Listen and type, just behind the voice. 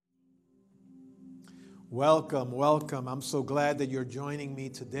Welcome, welcome. I'm so glad that you're joining me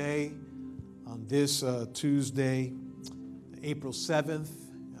today on this Tuesday, April 7th.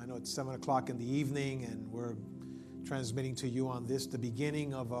 I know it's 7 o'clock in the evening, and we're transmitting to you on this, the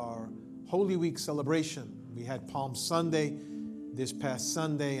beginning of our Holy Week celebration. We had Palm Sunday this past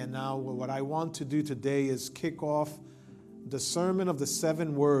Sunday, and now what I want to do today is kick off the sermon of the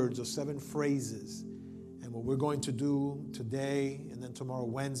 7 words or 7 phrases. And what we're going to do today, and then tomorrow,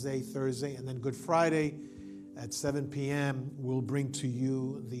 Wednesday, Thursday, and then Good Friday at 7 p.m., we'll bring to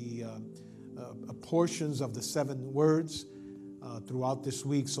you the portions of the 7 words throughout this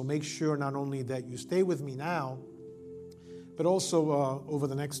week. So make sure not only that you stay with me now, but also over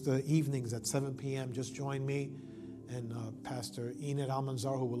the next evenings at 7 p.m., just join me and Pastor Enid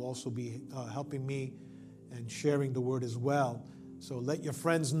Almanzar, who will also be helping me and sharing the word as well. So let your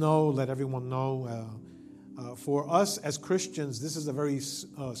friends know, let everyone know. For us as Christians, this is a very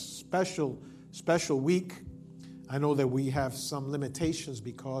special week. I know that we have some limitations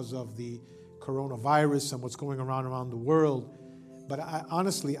because of the coronavirus and what's going around the world. But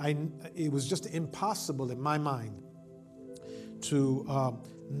honestly, it was just impossible in my mind to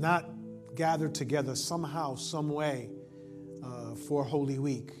not gather together somehow, some way for Holy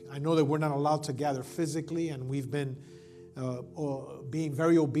Week. I know that we're not allowed to gather physically, and we've been being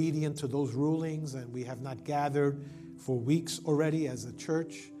very obedient to those rulings, and we have not gathered for weeks already as a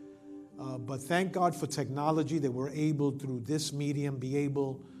church. But thank God for technology that we're able, through this medium, be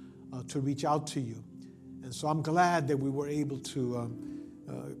able to reach out to you. And so I'm glad that we were able to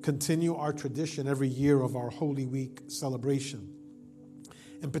continue our tradition every year of our Holy Week celebration.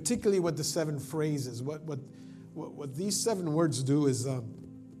 And particularly with the 7 phrases, what these 7 words do is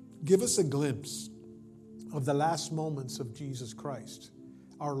give us a glimpse of the last moments of Jesus Christ,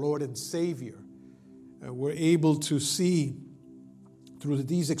 our Lord and Savior. We're able to see through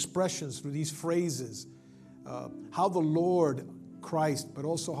these expressions, through these phrases, how the Lord Christ, but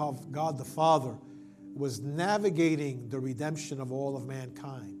also how God the Father was navigating the redemption of all of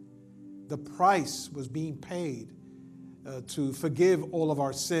mankind. The price was being paid to forgive all of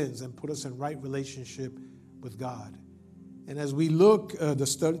our sins and put us in right relationship with God. And as we look,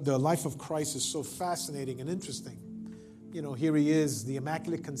 the life of Christ is so fascinating and interesting. You know, here he is, the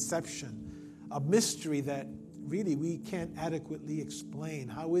Immaculate Conception, a mystery that really we can't adequately explain.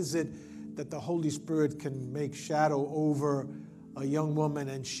 How is it that the Holy Spirit can make shadow over a young woman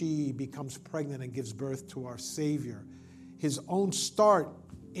and she becomes pregnant and gives birth to our Savior? His own start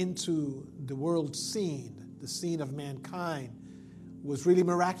into the world scene, the scene of mankind, was really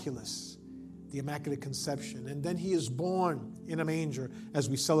miraculous. The Immaculate Conception. And then he is born in a manger as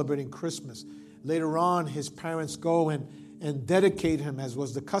we celebrate in Christmas. Later on, his parents go and dedicate him, as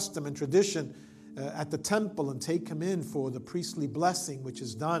was the custom and tradition, at the temple, and take him in for the priestly blessing, which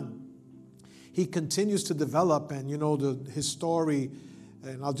is done. He continues to develop, and his story,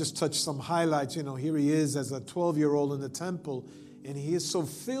 and I'll just touch some highlights. Here he is as a 12-year-old in the temple, and he is so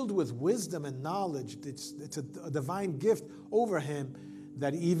filled with wisdom and knowledge. It's a divine gift over him,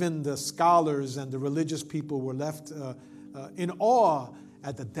 that even the scholars and the religious people were left in awe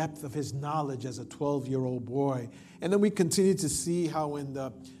at the depth of his knowledge as a 12-year-old boy. And then we continue to see how in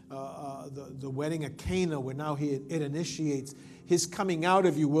the wedding at Cana, where now it initiates his coming out,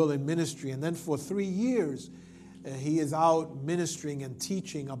 if you will, in ministry. And then for 3 years, he is out ministering and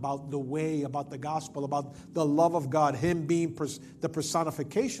teaching about the way, about the gospel, about the love of God, him being the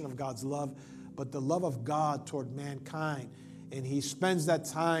personification of God's love, but the love of God toward mankind. And he spends that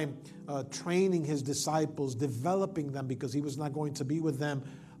time training his disciples, developing them, because he was not going to be with them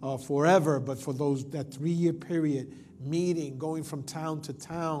forever, but for that 3-year period, meeting, going from town to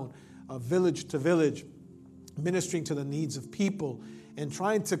town, village to village, ministering to the needs of people, and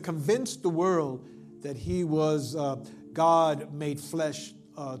trying to convince the world that he was God made flesh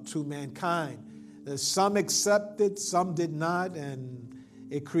to mankind. Some accepted, some did not, and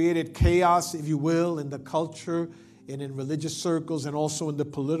it created chaos, if you will, in the culture and in religious circles, and also in the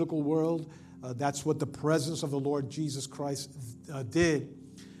political world. That's what the presence of the Lord Jesus Christ did.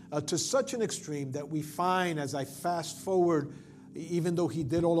 To such an extreme that we find, as I fast forward, even though he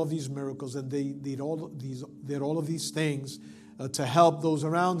did all of these miracles and they did all of these things to help those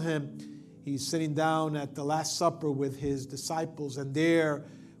around him, he's sitting down at the Last Supper with his disciples, and there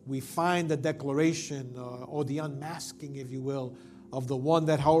we find the declaration or the unmasking, if you will, of the one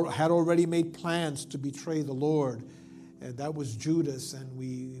that had already made plans to betray the Lord. And that was Judas. And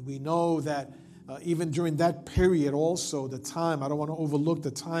we know that even during that period also, the time, I don't want to overlook the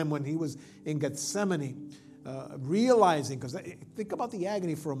time when he was in Gethsemane, realizing, because think about the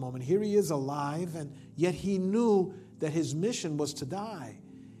agony for a moment. Here he is alive, and yet he knew that his mission was to die.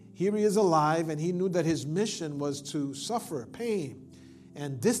 Here he is alive, and he knew that his mission was to suffer pain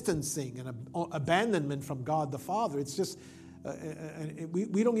and distancing and abandonment from God the Father. It's just,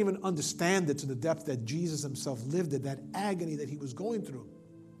 we don't even understand it to the depth that Jesus himself lived it, that agony that he was going through.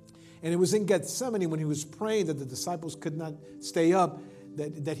 And it was in Gethsemane when he was praying that the disciples could not stay up,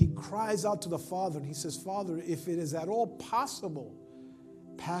 that he cries out to the Father, and he says, Father, if it is at all possible,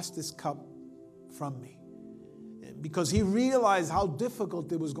 pass this cup from me. Because he realized how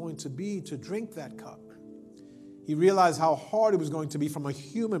difficult it was going to be to drink that cup. He realized how hard it was going to be from a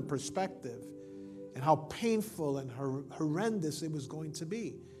human perspective and how painful and horrendous it was going to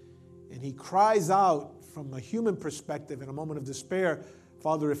be. And he cries out from a human perspective in a moment of despair,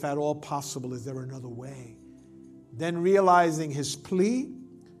 Father, if at all possible, is there another way? Then realizing his plea,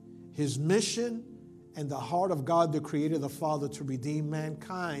 his mission, and the heart of God, the Creator, the Father, to redeem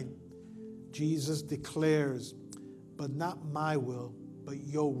mankind, Jesus declares, but not my will, but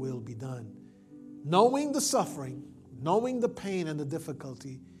your will be done. Knowing the suffering, knowing the pain and the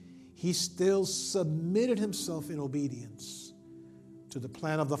difficulty, he still submitted himself in obedience to the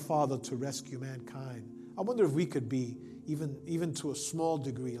plan of the Father to rescue mankind. I wonder if we could be, even to a small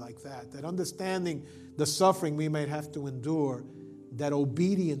degree like that understanding the suffering we might have to endure, that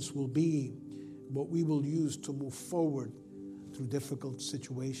obedience will be what we will use to move forward through difficult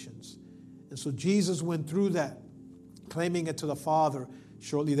situations. And so Jesus went through that, claiming it to the Father.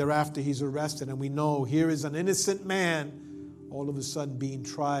 Shortly thereafter, he's arrested, and we know here is an innocent man all of a sudden being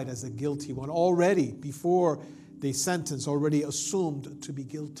tried as a guilty one, already before they sentence, already assumed to be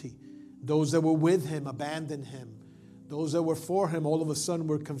guilty. Those that were with him abandoned him. Those that were for him all of a sudden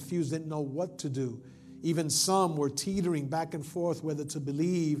were confused, didn't know what to do. Even some were teetering back and forth whether to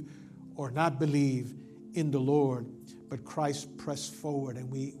believe or not believe in the Lord. But Christ pressed forward, and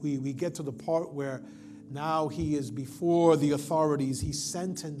we get to the part where now he is before the authorities. He's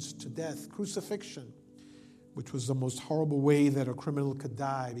sentenced to death, crucifixion, which was the most horrible way that a criminal could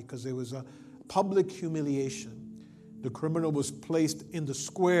die, because it was a public humiliation. The criminal was placed in the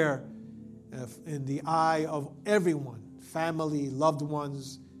square in the eye of everyone, family, loved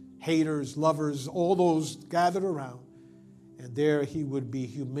ones, haters, lovers, all those gathered around. And there he would be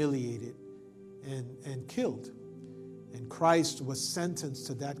humiliated and killed. And Christ was sentenced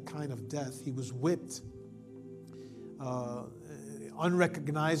to that kind of death. He was whipped,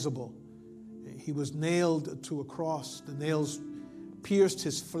 unrecognizable. He was nailed to a cross. The nails pierced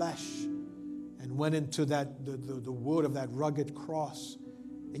his flesh and went into the wood of that rugged cross.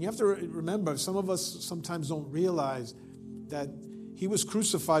 And you have to remember, some of us sometimes don't realize that he was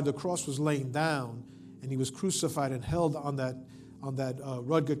crucified, the cross was laying down, and he was crucified and held on that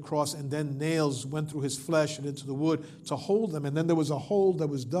rugged cross, and then nails went through his flesh and into the wood to hold them. And then there was a hole that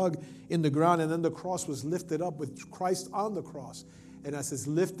was dug in the ground, and then the cross was lifted up with Christ on the cross. And as it's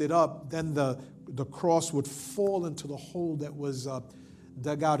lifted up, then the cross would fall into the hole that was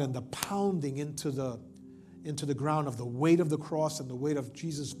dug out, and the pounding into the ground of the weight of the cross and the weight of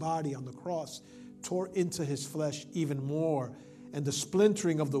Jesus' body on the cross tore into his flesh even more. And the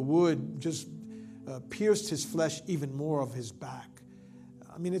splintering of the wood just pierced his flesh even more of his back.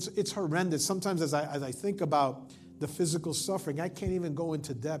 I mean, it's horrendous. Sometimes as I think about the physical suffering, I can't even go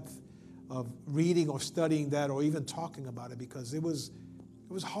into depth of reading or studying that or even talking about it, because it was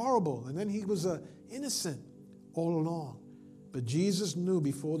horrible. And then he was innocent all along. But Jesus knew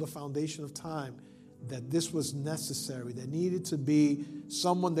before the foundation of time that this was necessary. There needed to be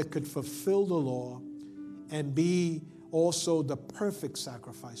someone that could fulfill the law and be also the perfect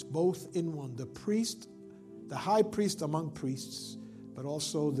sacrifice, both in one, the priest, the high priest among priests, but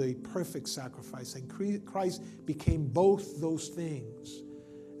also the perfect sacrifice. And Christ became both those things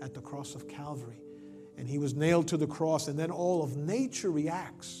at the cross of Calvary. And he was nailed to the cross, and then all of nature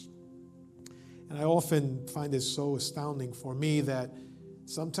reacts. And I often find it so astounding for me that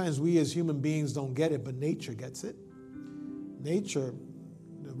sometimes we as human beings don't get it, but nature gets it. Nature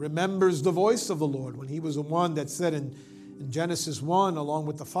remembers the voice of the Lord when he was the one that said in Genesis 1, along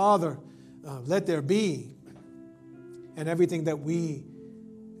with the Father, let there be. And everything that we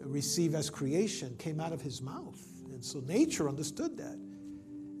receive as creation came out of his mouth. And so nature understood that.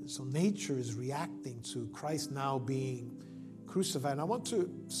 And so nature is reacting to Christ now being crucified. And I want to,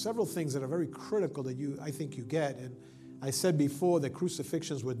 several things that are very critical that I think you get. And I said before that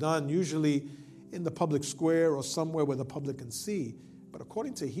crucifixions were done usually in the public square or somewhere where the public can see. But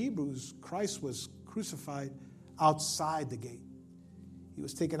according to Hebrews, Christ was crucified outside the gate. He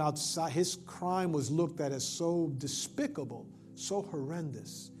was taken outside. His crime was looked at as so despicable, so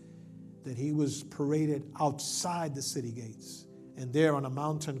horrendous, that he was paraded outside the city gates. And there on a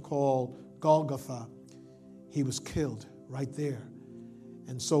mountain called Golgotha, he was killed right there.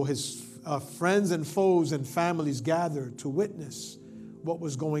 And so his friends and foes and families gathered to witness what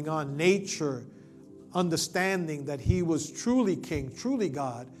was going on. Nature, understanding that he was truly king, truly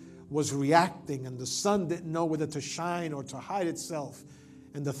God, was reacting, and the sun didn't know whether to shine or to hide itself,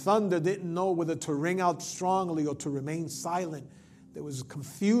 and the thunder didn't know whether to ring out strongly or to remain silent. There was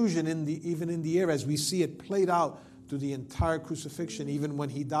confusion even in the air as we see it played out through the entire crucifixion. Even when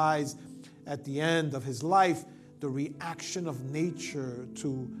he dies at the end of his life, the reaction of nature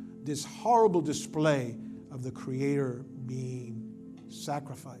to this horrible display of the Creator being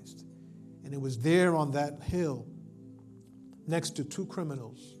sacrificed. And it was there on that hill, next to two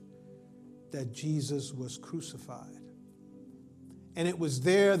criminals, that Jesus was crucified. And it was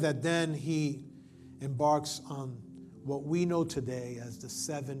there that then he embarks on what we know today as the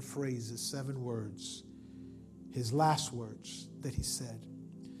 7 phrases, 7 words, his last words that he said.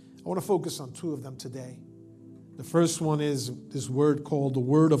 I want to focus on 2 of them today. The first one is this word called the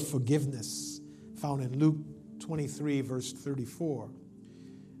word of forgiveness, found in Luke 23, verse 34,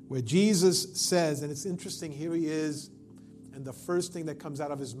 where Jesus says, and it's interesting, here he is, and the first thing that comes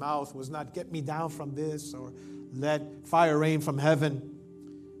out of his mouth was not, "Get me down from this," or "Let fire rain from heaven."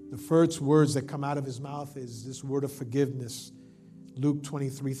 The first words that come out of his mouth is this word of forgiveness. Luke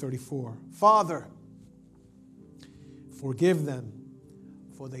 23:34. "Father, forgive them,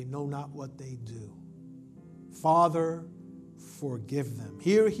 for they know not what they do." Father, forgive them.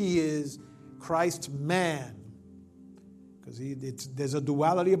 Here he is, Christ man. Because there's a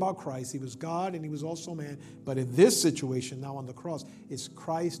duality about Christ. He was God and he was also man. But in this situation, now on the cross, it's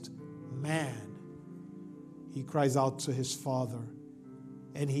Christ man. He cries out to his Father.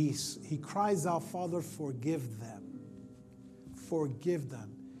 And he cries out, "Father, forgive them. Forgive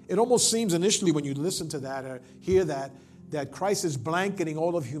them." It almost seems initially when you listen to that or hear that Christ is blanketing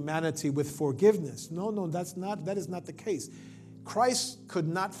all of humanity with forgiveness. No, that is not the case. Christ could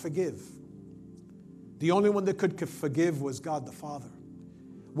not forgive. The only one that could forgive was God the Father.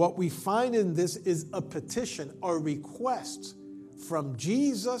 What we find in this is a petition, a request from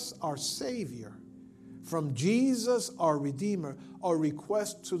Jesus, our Savior, from Jesus, our Redeemer, a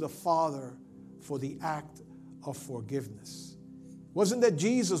request to the Father for the act of forgiveness. It wasn't that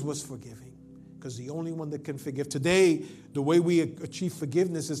Jesus was forgiving, because the only one that can forgive. Today, the way we achieve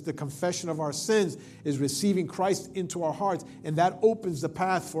forgiveness is the confession of our sins, is receiving Christ into our hearts, and that opens the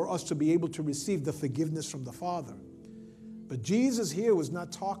path for us to be able to receive the forgiveness from the Father. But Jesus here was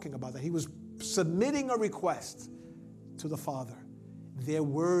not talking about that. He was submitting a request to the Father. They're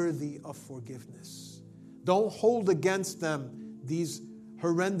worthy of forgiveness. Don't hold against them these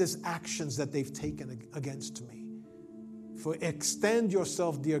horrendous actions that they've taken against me. For extend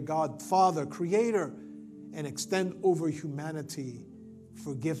yourself, dear God, Father, Creator, and extend over humanity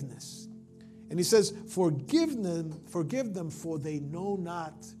forgiveness. And he says, forgive them, for they know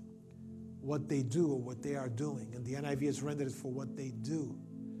not what they do or what they are doing. And the NIV has rendered it for what they do.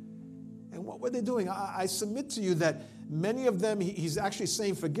 And what were they doing? I submit to you that many of them, he's actually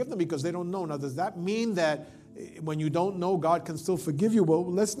saying forgive them because they don't know. Now, does that mean that when you don't know, God can still forgive you? Well,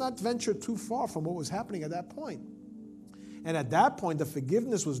 let's not venture too far from what was happening at that point. And at that point, the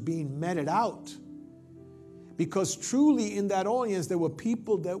forgiveness was being meted out. Because truly in that audience, there were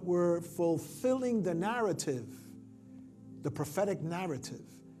people that were fulfilling the narrative, the prophetic narrative.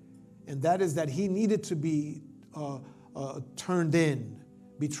 And that is that he needed to be turned in,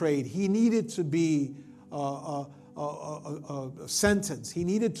 betrayed. He needed to be sentenced. He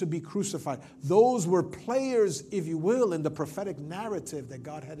needed to be crucified. Those were players, if you will, in the prophetic narrative that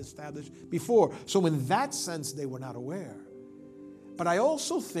God had established before. So in that sense, they were not aware. But I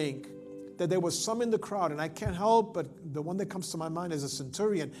also think that there was some in the crowd, and I can't help but the one that comes to my mind is a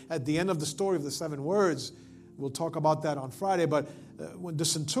centurion. At the end of the story of the 7 words, we'll talk about that on Friday, but when the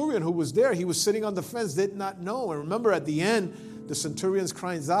centurion who was there, he was sitting on the fence, did not know. And remember at the end, the centurion's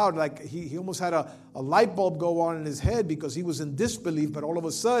cries out like he almost had a light bulb go on in his head because he was in disbelief, but all of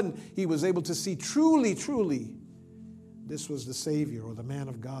a sudden he was able to see truly, truly, this was the Savior or the man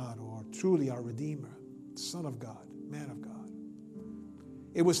of God or truly our Redeemer, Son of God, man of God.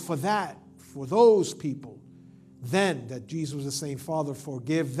 It was for those people, then that Jesus was saying, Father,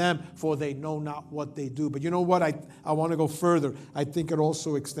 forgive them, for they know not what they do. But you know what? I want to go further. I think it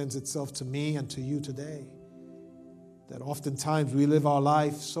also extends itself to me and to you today. That oftentimes we live our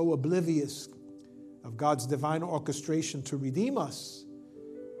life so oblivious of God's divine orchestration to redeem us.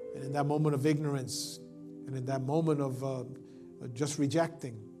 And in that moment of ignorance and in that moment of just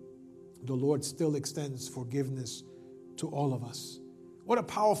rejecting, the Lord still extends forgiveness to all of us. What a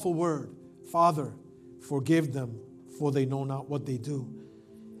powerful word. Father, forgive them, for they know not what they do.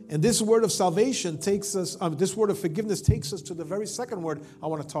 And this word of salvation takes us, this word of forgiveness takes us to the very second word I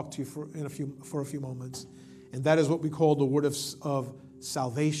want to talk to you for a few moments. And that is what we call the word of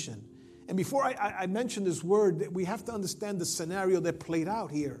salvation. And before I mention this word, we have to understand the scenario that played out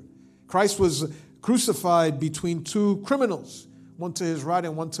here. Christ was crucified between two criminals, one to his right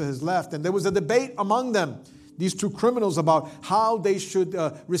and one to his left. And there was a debate among them, these two criminals, about how they should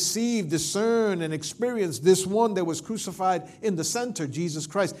receive, discern, and experience this one that was crucified in the center, Jesus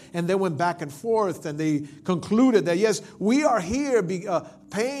Christ. And they went back and forth, and they concluded that, yes, we are here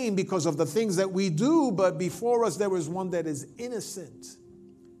paying because of the things that we do, but before us there was one that is innocent.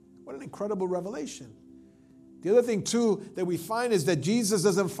 What an incredible revelation. The other thing, too, that we find is that Jesus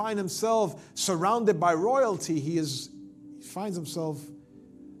doesn't find himself surrounded by royalty. He finds himself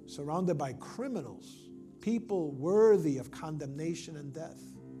surrounded by criminals, people worthy of condemnation and death.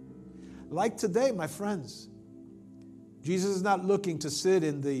 Like today, my friends, Jesus is not looking to sit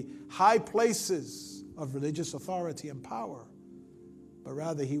in the high places of religious authority and power, but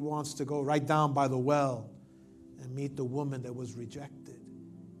rather he wants to go right down by the well and meet the woman that was rejected.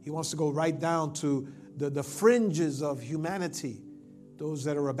 He wants to go right down to the fringes of humanity, those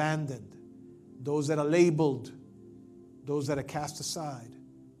that are abandoned, those that are labeled, those that are cast aside,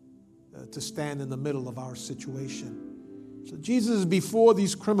 to stand in the middle of our situation. So Jesus is before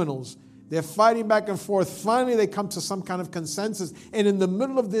these criminals. They're fighting back and forth. Finally, they come to some kind of consensus. And in the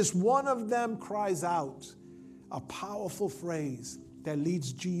middle of this, one of them cries out a powerful phrase that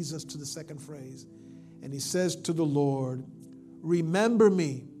leads Jesus to the second phrase. And he says to the Lord, "Remember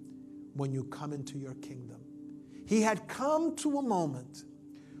me when you come into your kingdom." He had come to a moment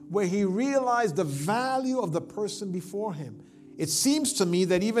where he realized the value of the person before him. It seems to me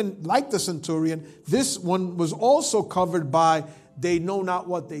that even like the centurion, this one was also covered by they know not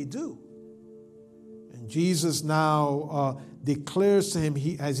what they do. And Jesus now declares to him,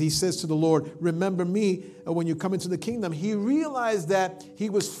 as he says to the Lord, "Remember me when you come into the kingdom." He realized that he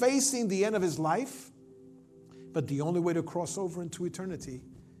was facing the end of his life, but the only way to cross over into eternity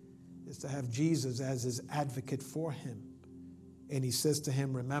is to have Jesus as his advocate for him. And he says to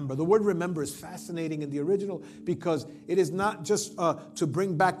him, "Remember." The word "remember" is fascinating in the original because it is not just to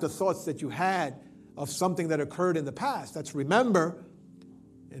bring back the thoughts that you had of something that occurred in the past. That's remember.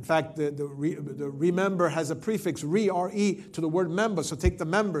 In fact, the remember has a prefix, re, to the word member. So take the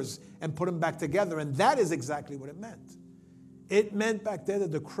members and put them back together. And that is exactly what it meant. It meant back there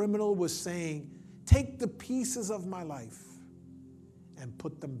that the criminal was saying, take the pieces of my life and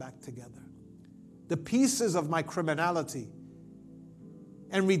put them back together. The pieces of my criminality,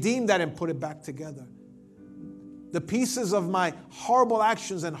 and redeem that and put it back together. The pieces of my horrible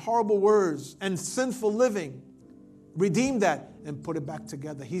actions and horrible words and sinful living, redeem that and put it back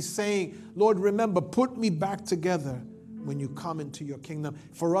together. He's saying, Lord, remember, put me back together when you come into your kingdom.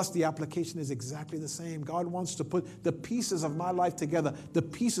 For us, the application is exactly the same. God wants to put the pieces of my life together, the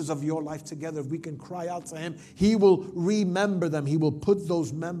pieces of your life together. If we can cry out to him, he will remember them. He will put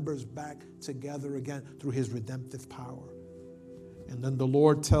those members back together again through his redemptive power. And then the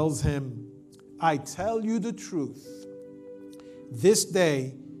Lord tells him, I tell you the truth. This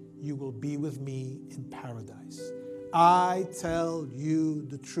day you will be with me in paradise. I tell you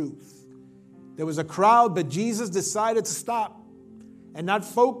the truth. There was a crowd, but Jesus decided to stop and not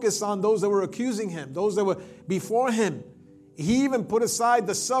focus on those that were accusing him, those that were before him. He even put aside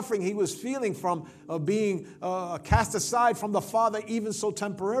the suffering he was feeling from being cast aside from the Father, even so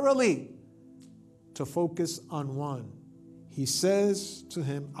temporarily, to focus on one. He says to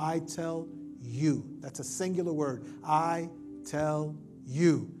him, I tell you. That's a singular word. I tell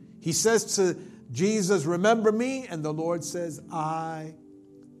you. He says to Jesus, remember me. And the Lord says, I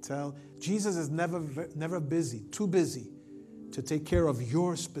tell. Jesus is never busy, too busy to take care of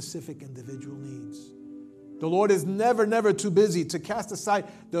your specific individual needs. The Lord is never too busy to cast aside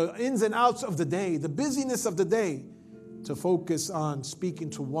the ins and outs of the day, the busyness of the day, to focus on speaking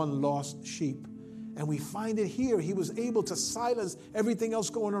to one lost sheep. And we find it here. He was able to silence everything else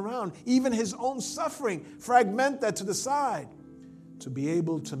going around, even his own suffering, fragment that to the side, to be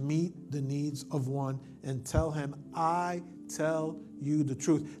able to meet the needs of one and tell him, I tell you the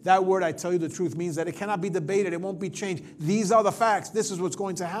truth. That word, I tell you the truth, means that it cannot be debated. It won't be changed. These are the facts. This is what's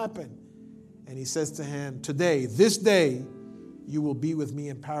going to happen. And he says to him, today, this day, you will be with me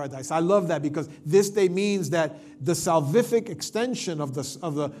in paradise. I love that because this day means that the salvific extension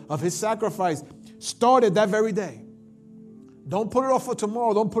of his sacrifice started that very day. Don't put it off for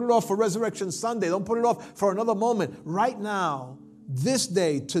tomorrow. Don't put it off for Resurrection Sunday. Don't put it off for another moment. Right now, this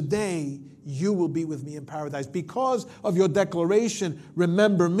day, today, you will be with me in paradise. Because of your declaration,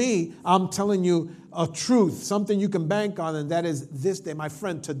 remember me, I'm telling you a truth, something you can bank on, and that is this day. My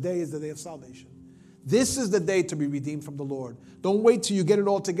friend, today is the day of salvation. This is the day to be redeemed from the Lord. Don't wait till you get it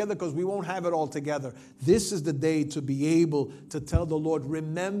all together, because we won't have it all together. This is the day to be able to tell the Lord,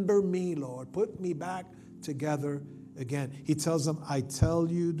 remember me, Lord. Put me back together again. He tells them, I tell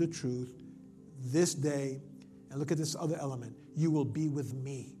you the truth, this day, and look at this other element, you will be with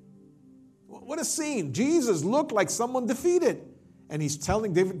me. What a scene. Jesus looked like someone defeated. And he's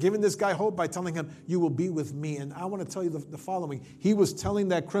giving this guy hope by telling him, you will be with me. And I want to tell you the following. He was telling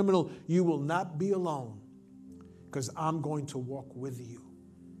that criminal, you will not be alone, because I'm going to walk with you.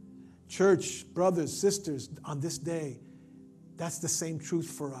 Church, brothers, sisters, on this day, that's the same truth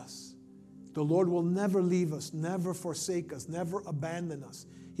for us. The Lord will never leave us, never forsake us, never abandon us.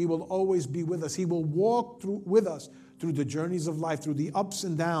 He will always be with us. He will walk with us through the journeys of life, through the ups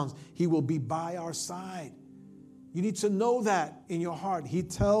and downs. He will be by our side. You need to know that in your heart. He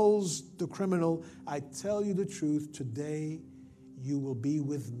tells the criminal, I tell you the truth, today you will be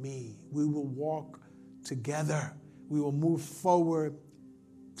with me. We will walk together. We will move forward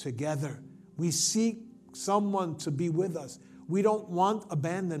together. We seek someone to be with us. We don't want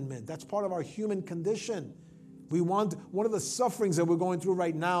abandonment. That's part of our human condition. We want, one of the sufferings that we're going through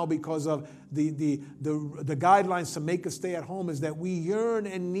right now because of the guidelines to make us stay at home is that we yearn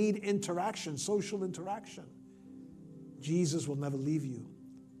and need interaction, social interaction. Jesus will never leave you.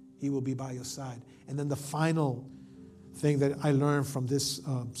 He will be by your side. And then the final thing that I learned from this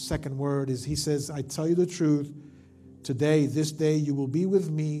second word is he says, I tell you the truth, today, this day, you will be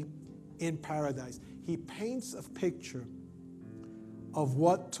with me in paradise. He paints a picture of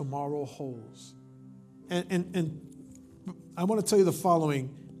what tomorrow holds. And I want to tell you the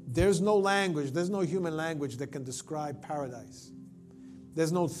following. There's no language, there's no human language that can describe paradise.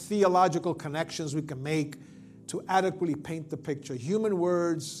 There's no theological connections we can make to adequately paint the picture. Human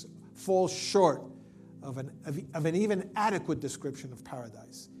words fall short of an even adequate description of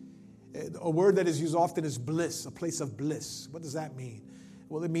paradise. A word that is used often is bliss, a place of bliss. What does that mean?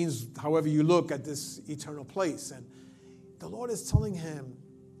 Well, it means however you look at this eternal place. And the Lord is telling him,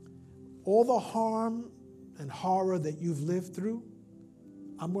 all the harm and horror that you've lived through,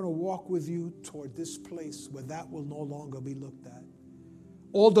 I'm going to walk with you toward this place where that will no longer be looked at.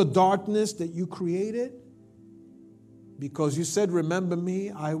 All the darkness that you created, because you said, remember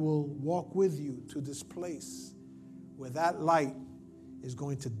me, I will walk with you to this place where that light is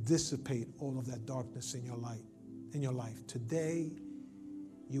going to dissipate all of that darkness in your life. Today,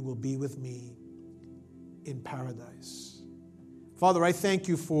 you will be with me in paradise. Father, I thank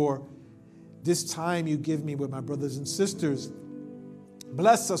you for this time you give me with my brothers and sisters.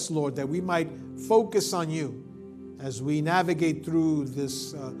 Bless us, Lord, that we might focus on you as we navigate through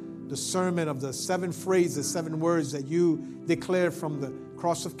this the sermon of the 7 phrases, 7 words that you declared from the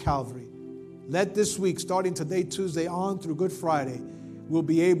cross of Calvary. Let this week, starting today, Tuesday, on through Good Friday, we'll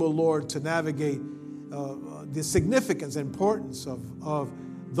be able, Lord, to navigate the significance and importance of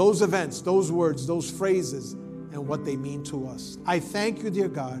those events, those words, those phrases, and what they mean to us. I thank you, dear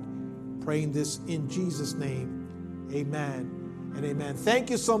God, praying this in Jesus' name. Amen and amen. Thank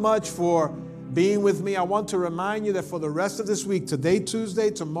you so much for being with me. I want to remind you that for the rest of this week, today, Tuesday,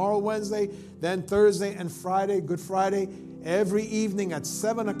 tomorrow, Wednesday, then Thursday and Friday, Good Friday, every evening at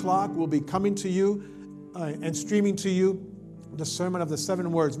 7 o'clock, we'll be coming to you and streaming to you the sermon of the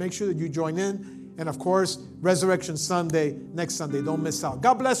 7 words. Make sure that you join in. And of course, Resurrection Sunday, next Sunday. Don't miss out.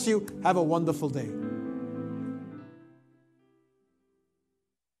 God bless you. Have a wonderful day.